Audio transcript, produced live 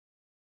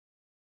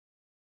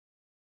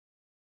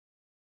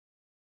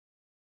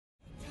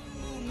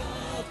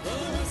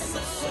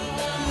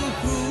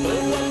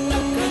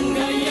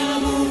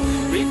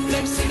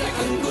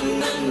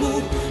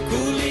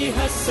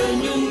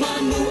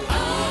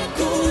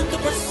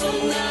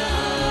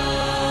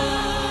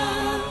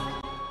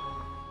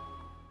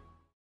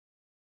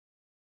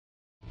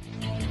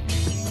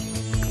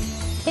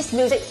This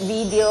music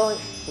video,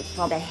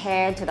 from the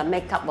hair to the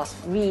makeup, was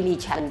really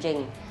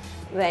challenging.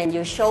 When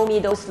you show me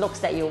those looks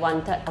that you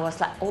wanted, I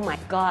was like, oh my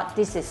God,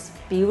 this is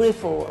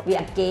beautiful. We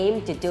are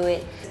game to do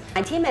it.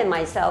 My team and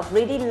myself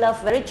really love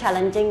very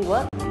challenging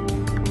work.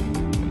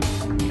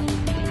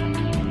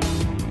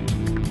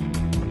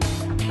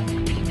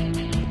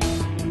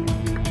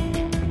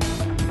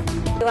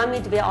 You want me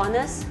to be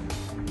honest?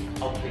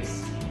 Oh,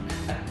 please.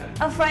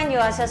 Oh, friend, you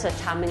are such a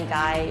charming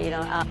guy, you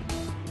know.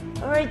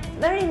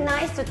 Very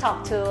nice to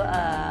talk to,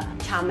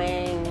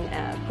 charming,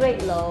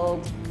 great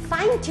looks.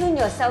 Fine-tune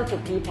yourself to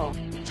people.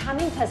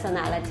 Charming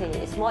personality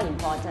is more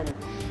important.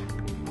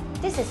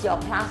 This is your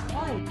plus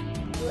point.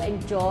 You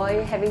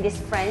enjoy having these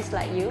friends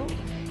like you.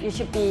 You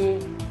should be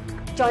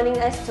joining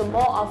us to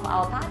more of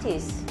our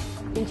parties.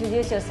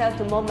 Introduce yourself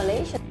to more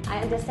Malaysians. I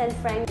understand,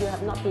 Frank, you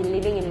have not been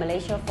living in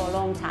Malaysia for a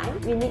long time.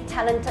 We need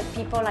talented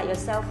people like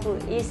yourself who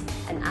is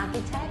an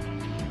architect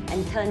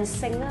and turned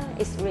singer.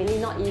 It's really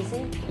not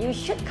easy. You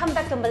should come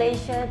back to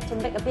Malaysia to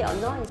make a bit of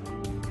noise.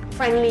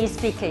 Frankly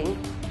speaking,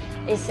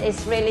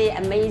 it's really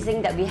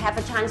amazing that we have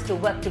a chance to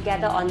work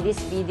together on this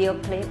video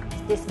clip.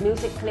 This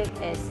music clip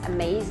is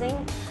amazing.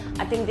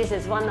 I think this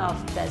is one of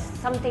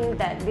something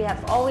that we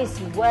have always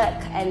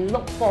worked and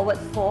looked forward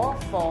for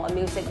a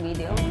music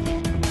video.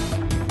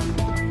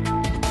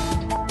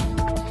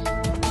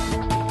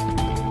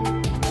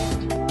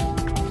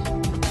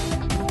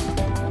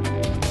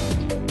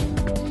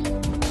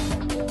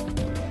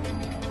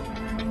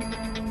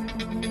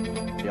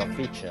 Your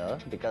feature,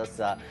 because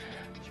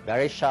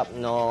very sharp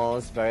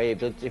nose, very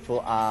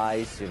beautiful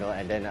eyes, you know,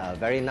 and then a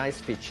very nice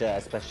feature,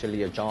 especially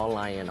your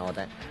jawline and all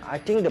that. I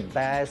think the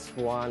best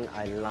one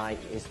I like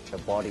is the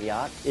body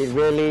art. It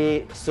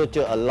really suits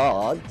you a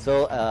lot,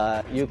 so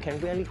you can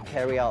really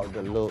carry out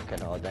the look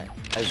and all that.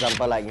 For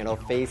example, like, you know,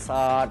 face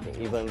art,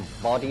 even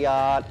body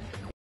art,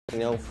 you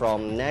know,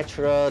 from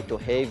natural to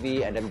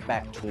heavy and then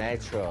back to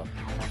natural.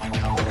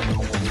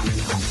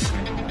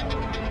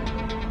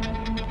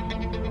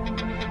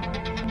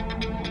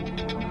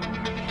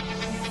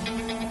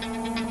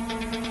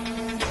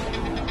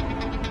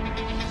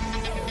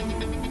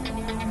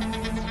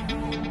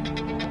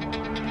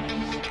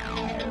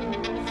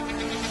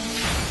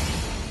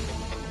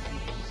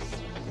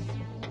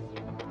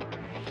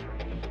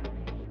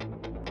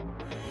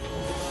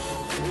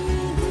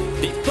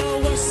 Di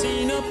bawah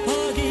sinar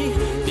pagi,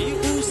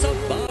 diusap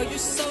bayu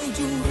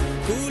salju,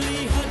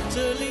 kulihat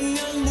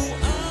telingamu,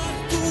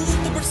 aku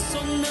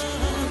terpesona.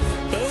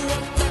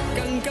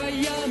 Pewatakan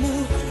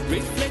gayamu,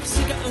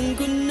 refleksi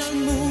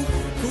keanggunanmu,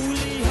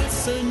 kulihat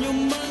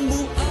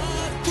senyumanmu,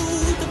 aku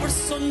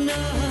terpesona.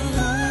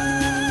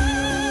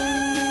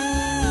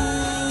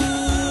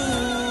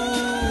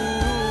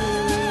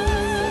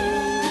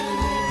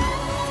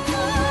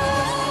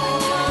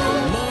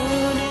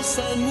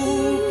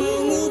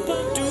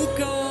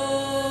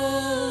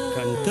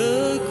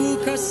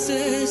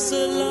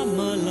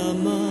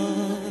 Selama-lama